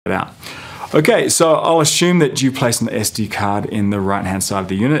it out. Okay, so I'll assume that you place an SD card in the right-hand side of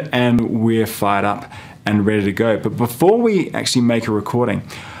the unit and we're fired up and ready to go. But before we actually make a recording,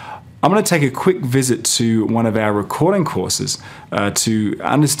 I'm going to take a quick visit to one of our recording courses to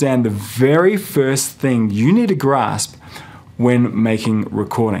understand the very first thing you need to grasp when making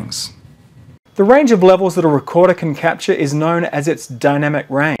recordings. The range of levels that a recorder can capture is known as its dynamic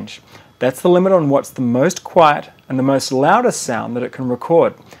range. That's the limit on what's the most quiet and the most loudest sound that it can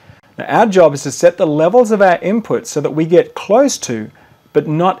record. Now, our job is to set the levels of our input so that we get close to, but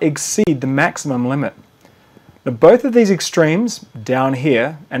not exceed the maximum limit. Now, both of these extremes, down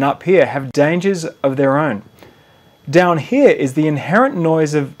here and up here, have dangers of their own. Down here is the inherent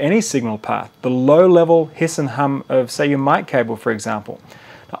noise of any signal path, the low-level hiss and hum of, say, your mic cable, for example.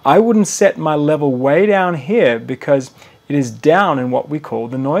 Now, I wouldn't set my level way down here because it is down in what we call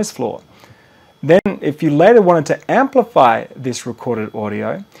the noise floor. Then, if you later wanted to amplify this recorded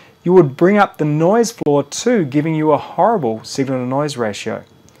audio, you would bring up the noise floor too, giving you a horrible signal-to-noise ratio.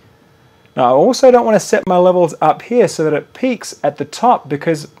 Now, I also don't want to set my levels up here so that it peaks at the top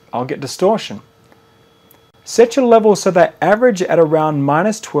because I'll get distortion. Set your levels so they average at around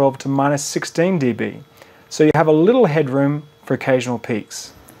 -12 to -16 dB, so you have a little headroom for occasional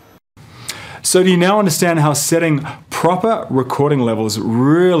peaks. So do you now understand how setting proper recording levels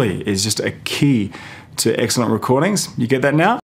really is just a key to excellent recordings? You get that now?